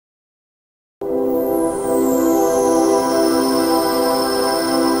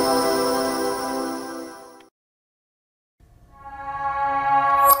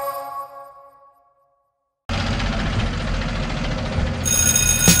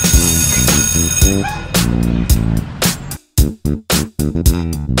Hi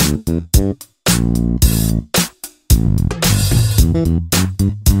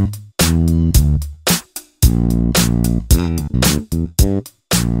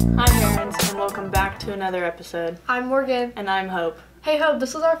parents, and welcome back to another episode. I'm Morgan. And I'm Hope. Hey Hope,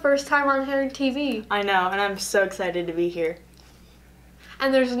 this is our first time on Heron TV. I know, and I'm so excited to be here.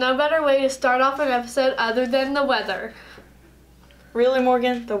 And there's no better way to start off an episode other than the weather. Really,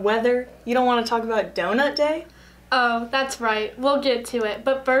 Morgan? The weather? You don't want to talk about Donut Day? Oh, that's right. We'll get to it.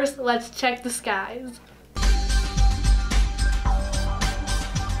 But first, let's check the skies.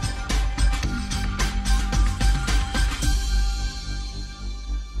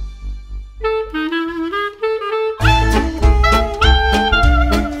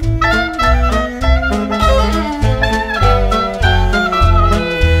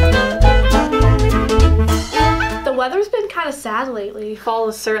 The weather's been kind of sad lately. Fall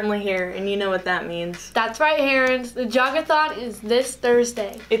is certainly here, and you know what that means. That's right, Herons. The Jogathon is this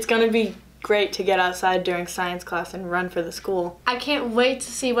Thursday. It's going to be great to get outside during science class and run for the school. I can't wait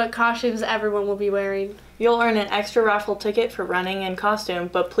to see what costumes everyone will be wearing. You'll earn an extra raffle ticket for running in costume,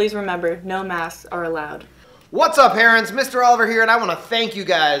 but please remember, no masks are allowed. What's up, Herons? Mr. Oliver here, and I want to thank you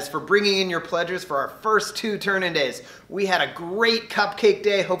guys for bringing in your pledges for our first 2 turn-in days. We had a great cupcake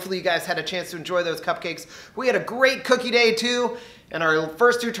day. Hopefully you guys had a chance to enjoy those cupcakes. We had a great cookie day too, and our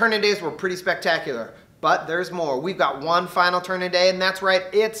first 2 turn-in days were pretty spectacular. But there's more. We've got one final turn-in day, and that's right,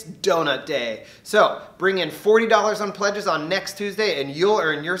 it's Donut Day. So bring in $40 on pledges on next Tuesday, and you'll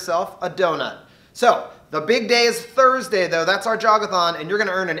earn yourself a donut. So the big day is Thursday, though. That's our Jogathon, and you're going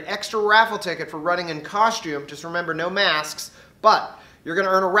to earn an extra raffle ticket for running in costume. Just remember, no masks, but you're going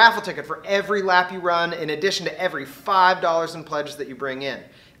to earn a raffle ticket for every lap you run, in addition to every $5 in pledges that you bring in.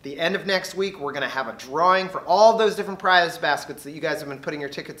 At the end of next week, we're going to have a drawing for all those different prize baskets that you guys have been putting your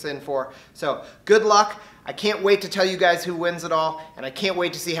tickets in for. So good luck. I can't wait to tell you guys who wins it all, and I can't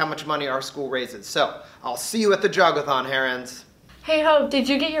wait to see how much money our school raises. So I'll see you at the Jogathon, Herons. Hey Hope, did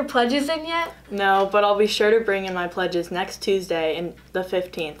you get your pledges in yet? No, but I'll be sure to bring in my pledges next Tuesday, and the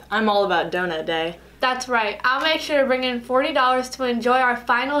 15th. I'm all about Donut Day. That's right. I'll make sure to bring in $40 to enjoy our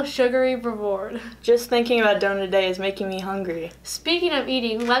final sugary reward. Just thinking about Donut Day is making me hungry. Speaking of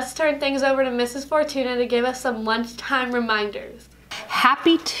eating, let's turn things over to Mrs. Fortuna to give us some lunchtime reminders.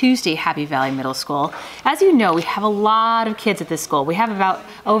 Happy Tuesday, Happy Valley Middle School. As you know, we have a lot of kids at this school. We have about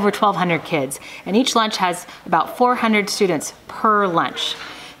over 1,200 kids, and each lunch has about 400 students per lunch.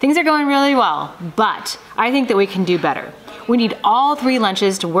 Things are going really well, but I think that we can do better. We need all 3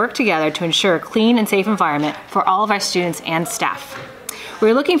 lunches to work together to ensure a clean and safe environment for all of our students and staff.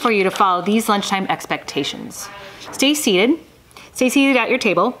 We're looking for you to follow these lunchtime expectations. Stay seated at your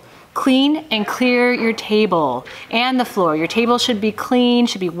table. Clean and clear your table and the floor. Your table should be clean,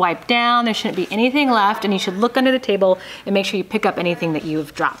 should be wiped down, there shouldn't be anything left, and you should look under the table and make sure you pick up anything that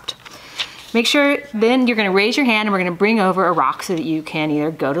you've dropped. Make sure then you're gonna raise your hand and we're gonna bring over a rock so that you can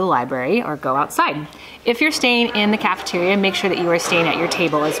either go to the library or go outside. If you're staying in the cafeteria, make sure that you are staying at your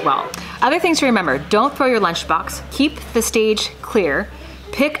table as well. Other things to remember, don't throw your lunchbox, keep the stage clear,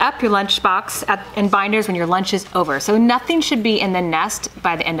 pick up your lunchbox and binders when your lunch is over. So nothing should be in the nest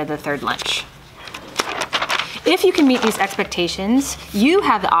by the end of the 3rd lunch. If you can meet these expectations, you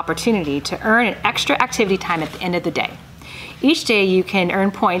have the opportunity to earn an extra activity time at the end of the day. Each day you can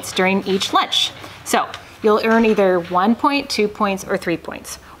earn points during each lunch. So you'll earn either 1 point, 2 points, or 3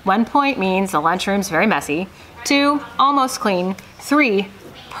 points. 1 point means the lunchroom's very messy. 2, almost clean. 3,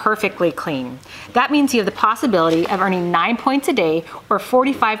 perfectly clean. That means you have the possibility of earning 9 points a day or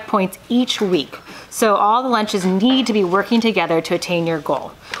 45 points each week. So all the lunches need to be working together to attain your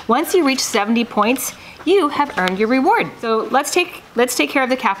goal. Once you reach 70 points, you have earned your reward. So let's take care of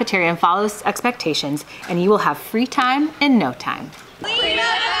the cafeteria and follow expectations, and you will have free time in no time. Clean up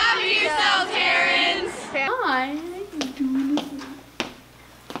after yourselves, Herons! Hi.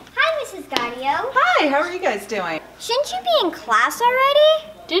 Hi, Mrs. Gaudio. Hi, how are you guys doing? Shouldn't you be in class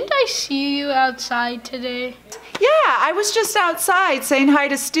already? Didn't I see you outside today? Yeah, I was just outside saying hi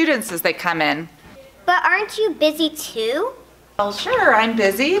to students as they come in. But aren't you busy too? Well, sure, I'm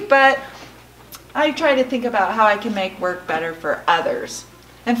busy, but I try to think about how I can make work better for others.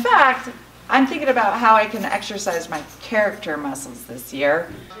 In fact, I'm thinking about how I can exercise my character muscles this year.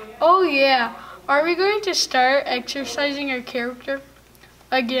 Oh yeah, are we going to start exercising our character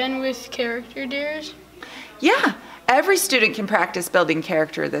again with character dares? Yeah, every student can practice building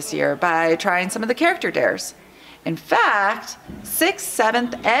character this year by trying some of the character dares. In fact, 6th,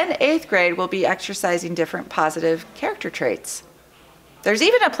 7th, and 8th grade will be exercising different positive character traits. There's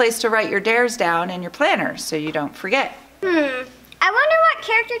even a place to write your dares down in your planner so you don't forget. I wonder what what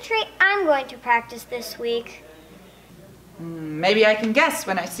character trait I'm going to practice this week? Maybe I can guess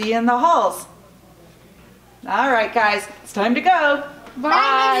when I see you in the halls. All right, guys, it's time to go.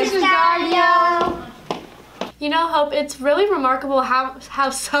 Bye, Mrs. Gaudio. You know, Hope, it's really remarkable how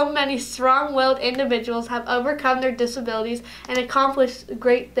so many strong-willed individuals have overcome their disabilities and accomplished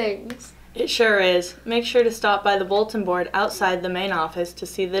great things. It sure is. Make sure to stop by the bulletin board outside the main office to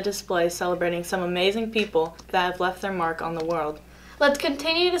see the display celebrating some amazing people that have left their mark on the world. Let's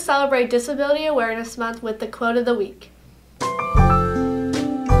continue to celebrate Disability Awareness Month with the quote of the week.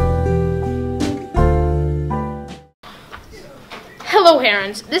 Hello,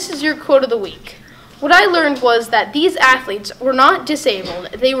 Herons. This is your quote of the week. What I learned was that these athletes were not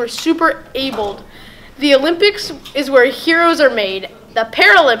disabled, they were super abled. The Olympics is where heroes are made. The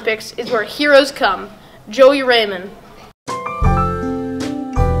Paralympics is where heroes come. Joey Raymond.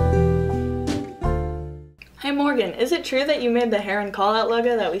 Hey Morgan, is it true that you made the Heron Callout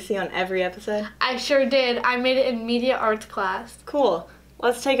logo that we see on every episode? I sure did. I made it in media arts class. Cool.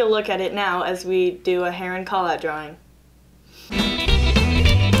 Let's take a look at it now as we do a Heron Callout drawing.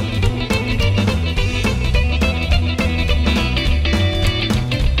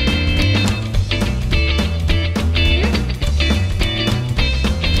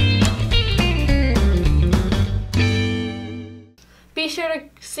 Be sure to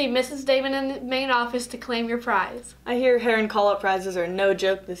see Mrs. Damon in the main office to claim your prize. I hear Heron Callout prizes are no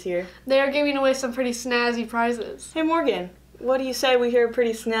joke this year. They are giving away some pretty snazzy prizes. Hey Morgan, what do you say we hear a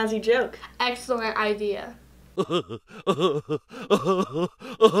pretty snazzy joke? Excellent idea.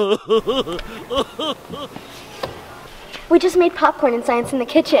 We just made popcorn and science in the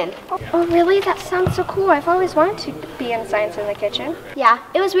kitchen. Oh, really? That sounds so cool. I've always wanted to be in science in the kitchen. Yeah,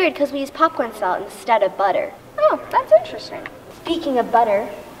 it was weird because we used popcorn salt instead of butter. Oh, that's interesting. Speaking of butter,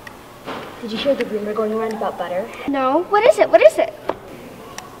 did you hear the rumor going around about butter? No. What is it? What is it?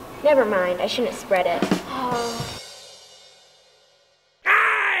 Never mind. I shouldn't spread it.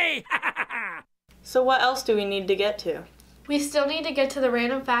 So what else do we need to get to? We still need to get to the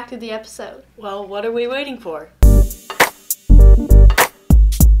random fact of the episode. Well, what are we waiting for?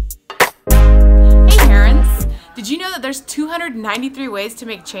 Hey Herons! Did you know that there's 293 ways to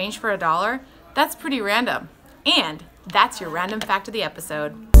make change for $1? That's pretty random. And that's your random fact of the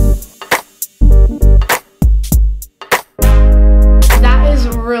episode. That is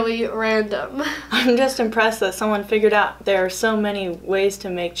really random. I'm just impressed that someone figured out there are so many ways to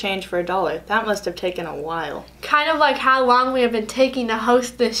make change for $1. That must have taken a while. Kind of like how long we have been taking to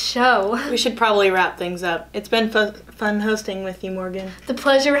host this show. We should probably wrap things up. It's been fun hosting with you, Morgan. The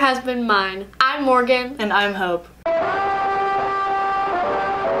pleasure has been mine. I'm Morgan. And I'm Hope.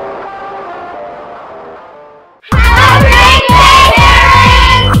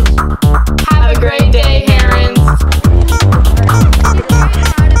 Have a great day, Herons!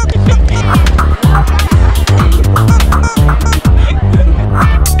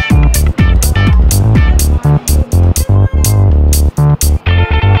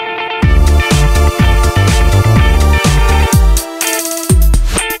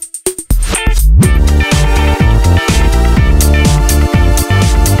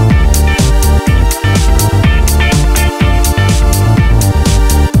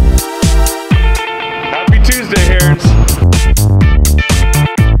 Happy Tuesday, Herons.